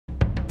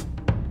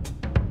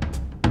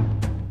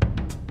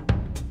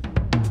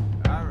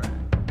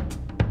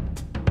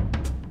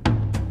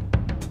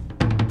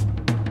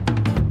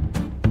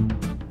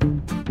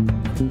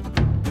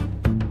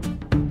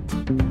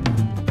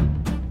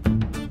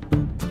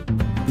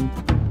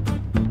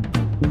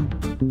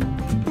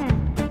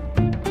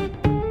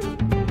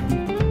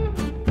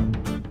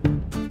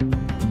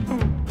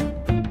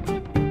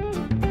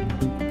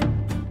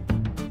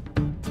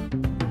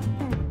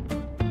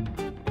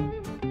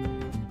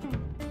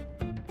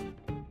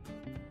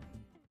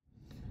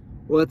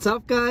What's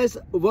up, guys?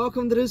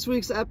 Welcome to this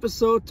week's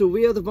episode to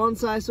We Are the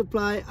Bonsai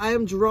Supply. I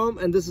am Jerome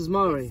and this is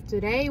Mari.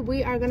 Today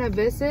we are gonna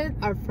visit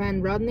our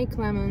friend Rodney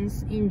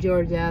Clemons in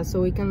Georgia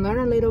so we can learn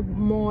a little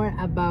more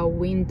about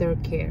winter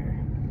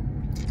care.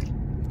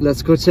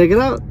 Let's go check it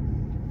out.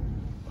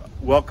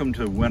 Welcome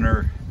to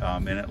winter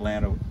in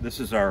Atlanta. This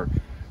is our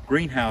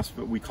greenhouse,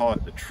 but we call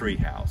it the tree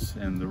house.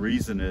 And the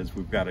reason is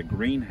we've got a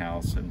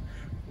greenhouse, and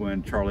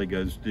when Charlie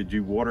goes, "Did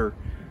you water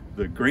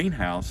the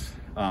greenhouse?"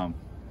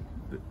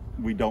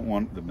 We don't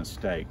want the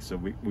mistake, so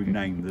we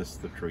named this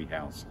the tree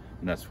house,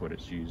 and that's what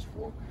it's used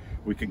for.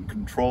 We can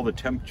control the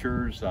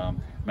temperatures,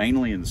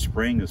 mainly in the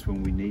spring is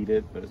when we need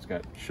it, but it's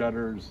got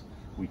shutters.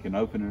 We can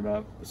open it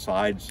up, the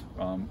sides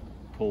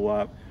pull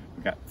up.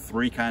 We've got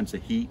 3 kinds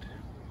of heat,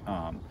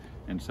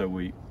 and so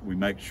we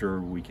make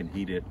sure we can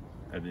heat it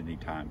at any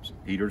time.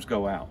 Heaters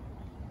go out,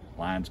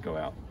 lines go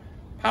out,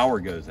 power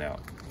goes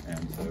out,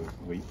 and so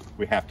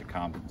we have to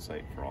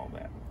compensate for all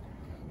that.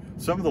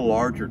 Some of the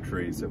larger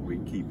trees that we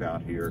keep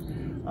out here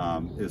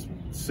is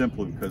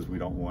simply because we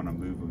don't want to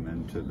move them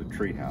into the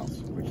tree house,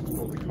 which is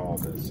what we call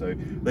this. So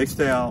they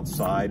stay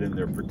outside and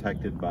they're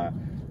protected by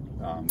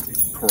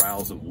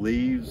corrals of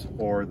leaves,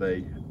 or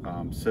they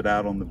sit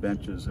out on the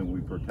benches and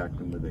we protect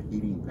them with a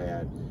heating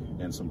pad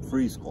and some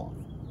freeze cloth.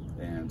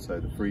 And so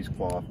the freeze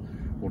cloth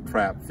will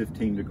trap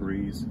 15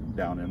 degrees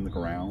down in the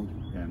ground,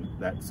 and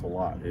that's a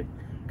lot. It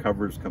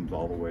comes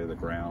all the way to the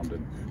ground,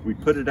 and we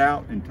put it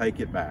out and take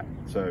it back.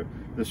 So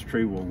this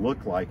tree will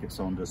look like it's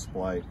on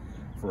display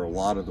for a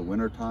lot of the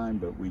winter time,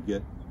 but we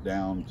get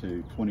down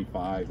to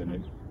 25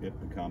 and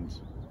it becomes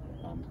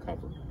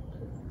covered.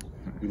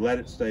 We let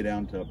it stay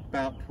down to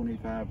about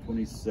 25,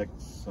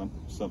 26,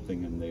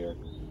 something in there,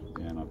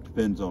 and it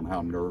depends on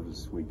how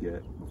nervous we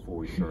get before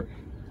we start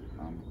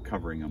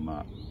covering them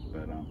up.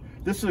 But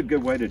this is a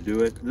good way to do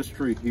it. This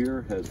tree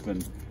here has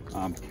been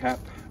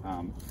kept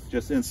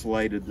just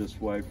insulated this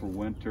way for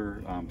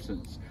winter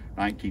since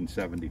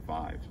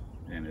 1975,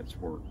 and it's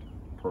worked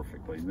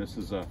perfectly. And this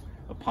is a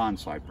pond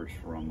cypress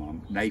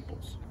from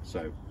Naples,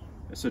 so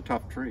it's a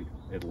tough tree,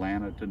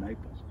 Atlanta to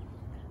Naples.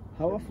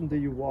 How often do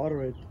you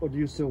water it, or do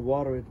you still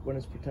water it when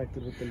it's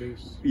protected with the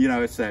leaves? You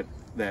know, it's that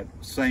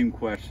same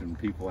question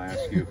people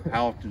ask you,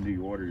 how often do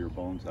you water your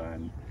bonsai?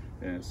 And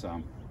it's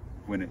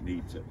when it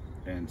needs it.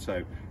 And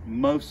so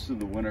most of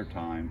the winter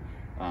time,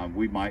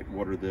 we might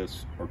water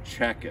this or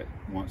check it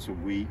once a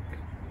week,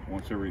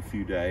 once every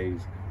few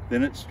days.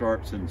 Then it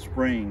starts in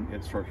spring,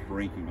 it starts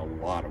drinking a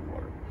lot of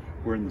water.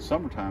 Where in the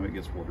summertime, it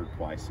gets watered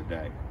twice a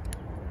day.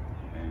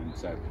 And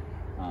so,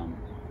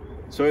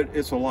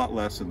 it's a lot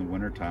less in the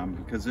wintertime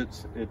because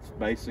it's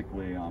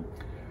basically,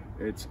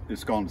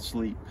 it's gone to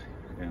sleep.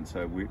 And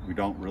so we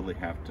don't really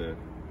have to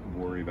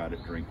worry about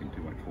it drinking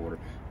too much water.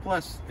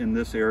 Plus, in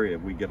this area,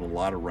 we get a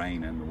lot of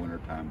rain in the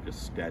wintertime,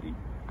 just steady.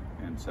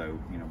 And so,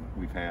 you know,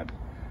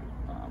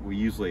 we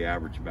usually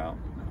average about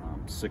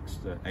 6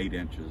 to 8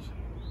 inches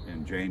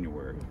in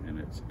January, and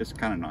it's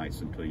kind of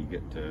nice until you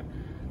get to,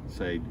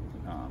 say,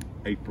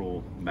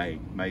 April, May.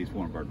 May is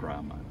one of our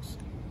dry months.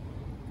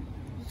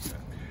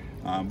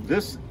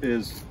 This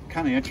is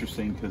kind of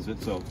interesting because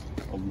it's a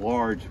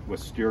large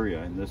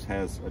wisteria, and this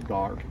has a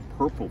dark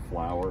purple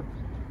flower,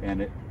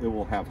 and it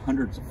will have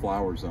hundreds of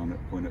flowers on it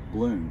when it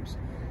blooms.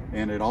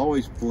 And it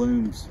always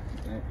blooms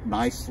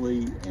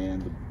nicely,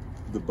 and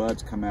the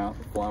buds come out,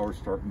 the flowers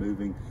start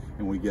moving,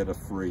 and we get a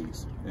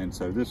freeze. And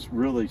so this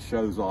really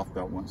shows off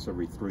about once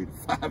every 3 to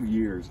 5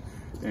 years.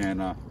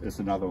 And it's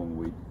another one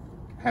we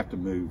have to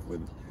move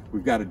with.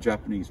 We've got a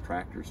Japanese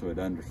tractor, so it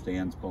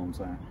understands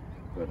bonsai,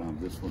 but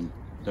this one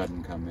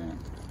doesn't come in.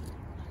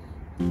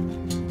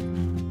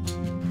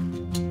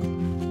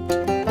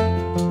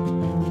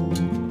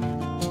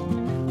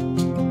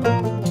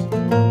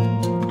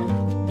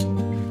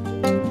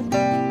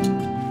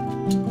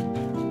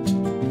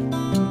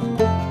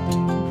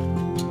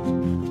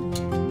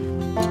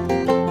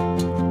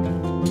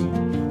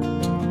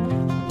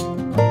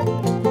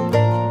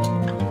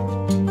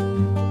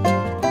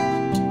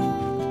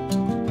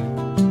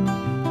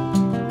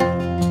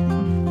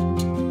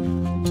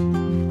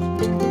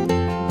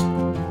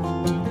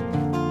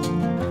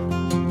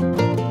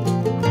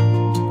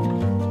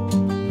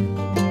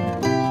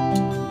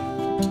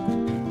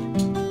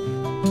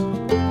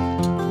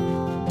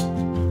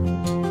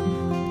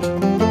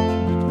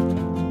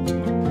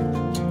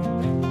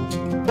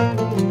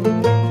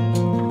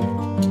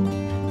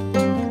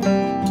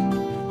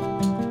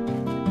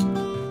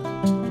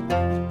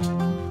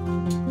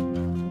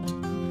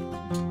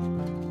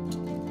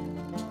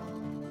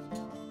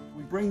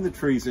 Bring the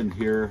trees in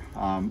here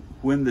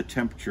when the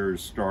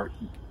temperatures start.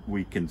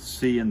 We can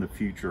see in the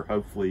future,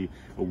 hopefully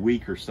a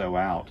week or so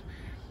out,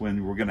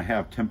 when we're going to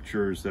have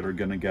temperatures that are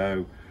going to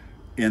go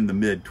in the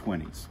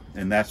mid-20s,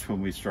 and that's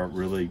when we start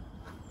really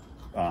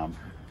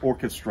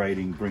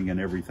orchestrating, bringing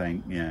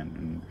everything in,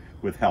 and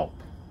with help.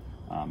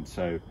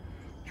 So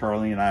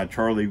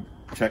Charlie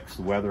checks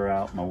the weather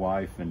out, my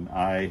wife, and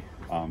I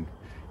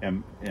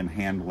am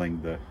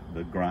handling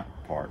the grunt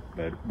part.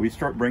 But we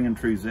start bringing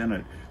trees in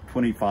at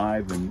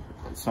 25, and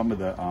some of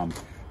the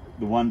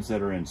the ones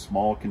that are in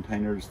small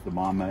containers, the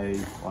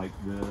mame like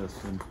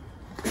this, and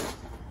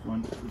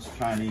this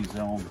Chinese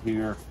elm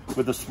here.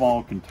 With the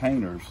small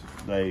containers,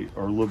 they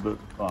are a little bit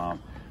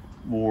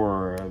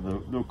more,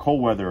 the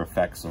cold weather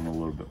affects them a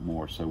little bit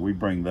more. So we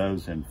bring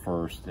those in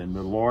first, and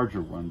the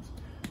larger ones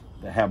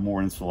that have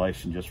more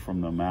insulation just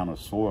from the amount of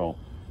soil,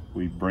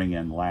 we bring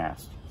in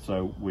last.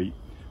 So we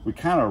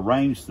kind of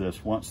arrange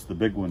this once the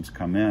big ones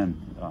come in,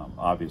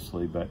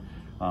 obviously, but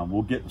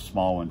we'll get the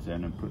small ones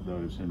in and put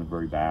those in the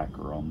very back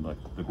or on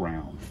the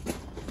ground.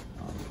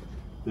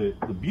 The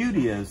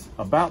beauty is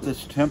about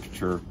this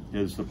temperature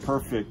is the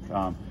perfect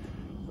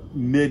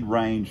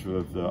mid-range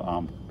of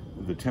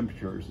the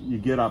temperatures. You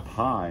get up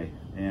high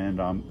and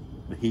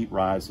the heat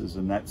rises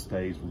and that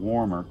stays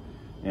warmer,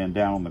 and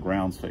down on the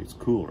ground stays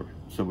cooler.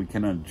 So we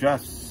can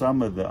adjust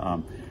some of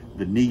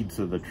the needs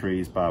of the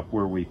trees by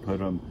where we put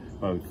them,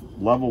 both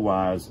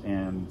level-wise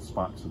and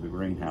spots of the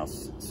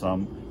greenhouse.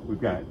 We've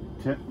got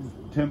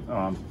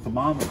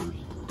thermometers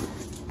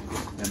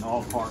in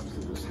all parts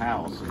of this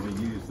house, and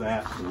we use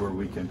that to where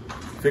we can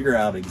figure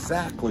out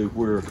exactly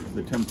where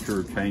the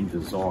temperature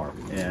changes are.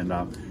 And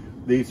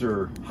these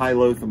are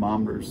high-low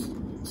thermometers,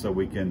 so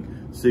we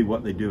can see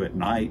what they do at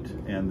night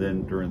and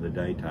then during the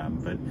daytime.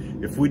 But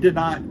if we did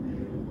not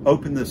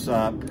open this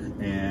up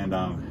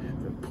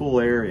and pull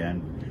air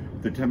in,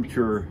 the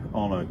temperature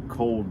on a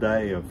cold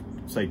day of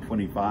say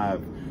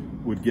 25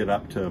 would get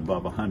up to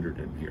above 100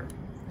 in here.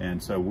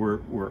 And so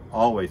we're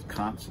always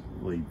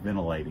constantly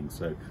ventilating.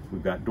 So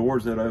we've got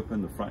doors that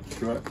open, the front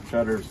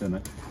shutters,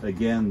 and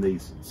again,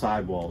 these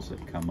sidewalls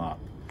that come up.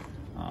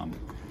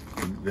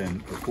 And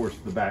then of course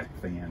the back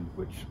fan,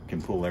 which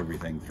can pull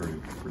everything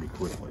through pretty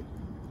quickly.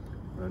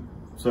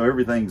 So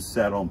everything's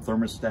set on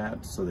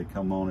thermostats, so they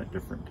come on at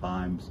different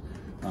times.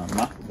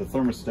 The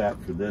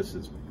thermostat for this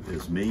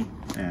is me,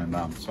 and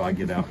so I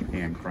get out and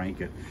hand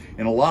crank it.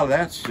 And a lot of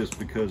that's just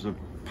because of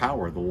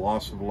power, the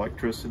loss of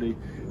electricity.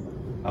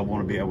 I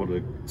want to be able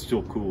to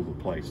still cool the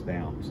place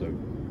down. So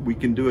we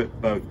can do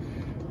it both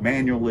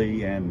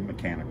manually and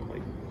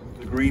mechanically.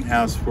 The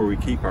greenhouse where we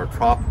keep our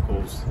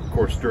tropicals, of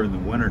course, during the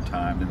winter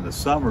time. In the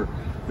summer,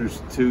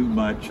 there's too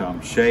much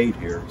shade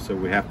here, so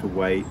we have to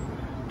wait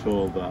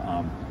till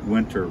the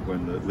winter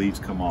when the leaves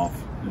come off,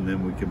 and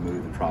then we can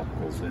move the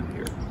tropicals in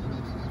here.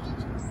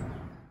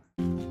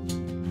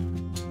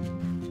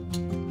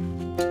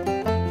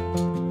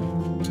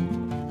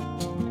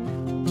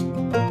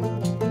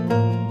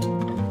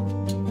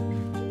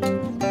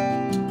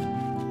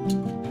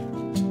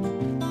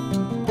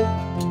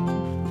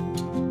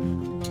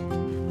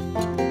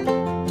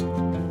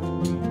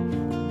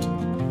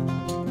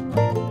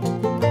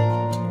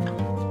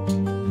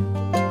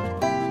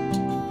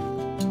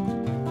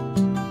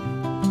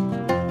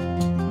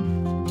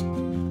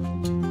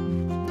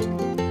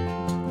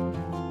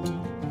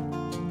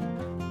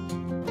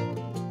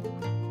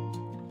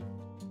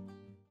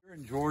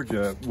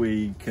 Georgia,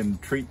 we can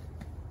treat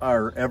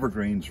our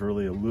evergreens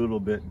really a little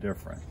bit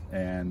different,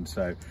 and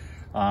so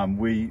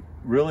we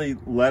really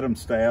let them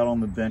stay out on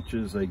the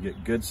benches. They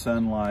get good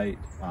sunlight.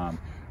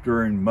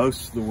 During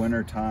most of the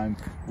winter time,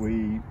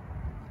 we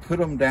put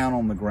them down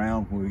on the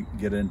ground when we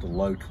get into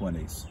low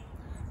 20s,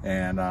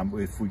 and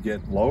if we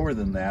get lower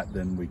than that,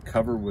 then we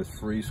cover with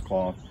freeze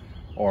cloth,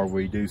 or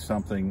we do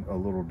something a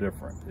little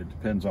different. It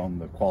depends on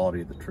the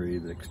quality of the tree,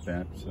 the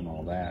expense, and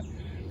all that.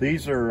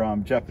 These are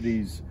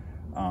Japanese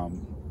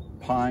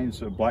pines,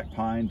 black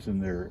pines,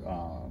 and they're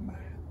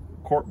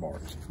cork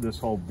barks. This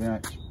whole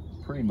bench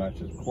pretty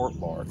much is cork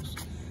barks,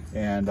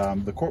 and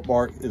the cork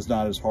bark is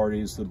not as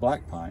hardy as the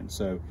black pine.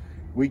 So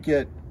we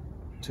get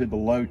to the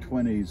low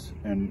 20s,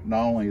 and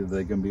not only are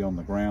they going to be on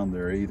the ground,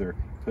 they're either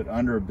put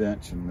under a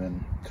bench and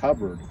then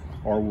covered,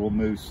 or we'll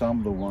move some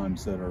of the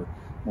ones that are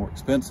more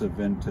expensive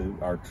into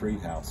our tree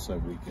house so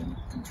we can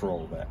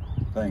control that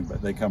thing,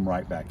 but they come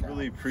right back out.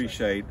 Really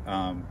appreciate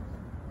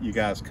you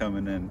guys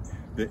coming in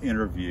the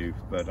interview,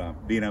 but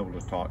being able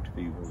to talk to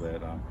people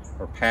that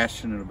are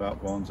passionate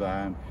about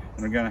bonsai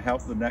and are going to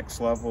help the next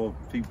level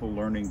of people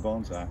learning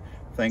bonsai.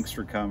 Thanks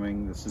for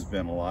coming. This has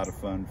been a lot of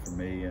fun for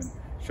me, and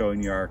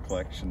showing you our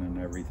collection and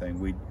everything.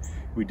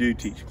 We do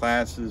teach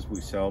classes,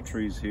 we sell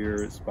trees here.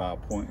 It's by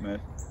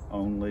appointment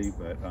only,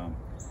 but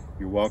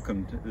you're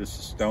welcome to, this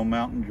is Stone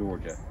Mountain,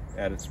 Georgia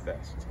at its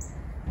best.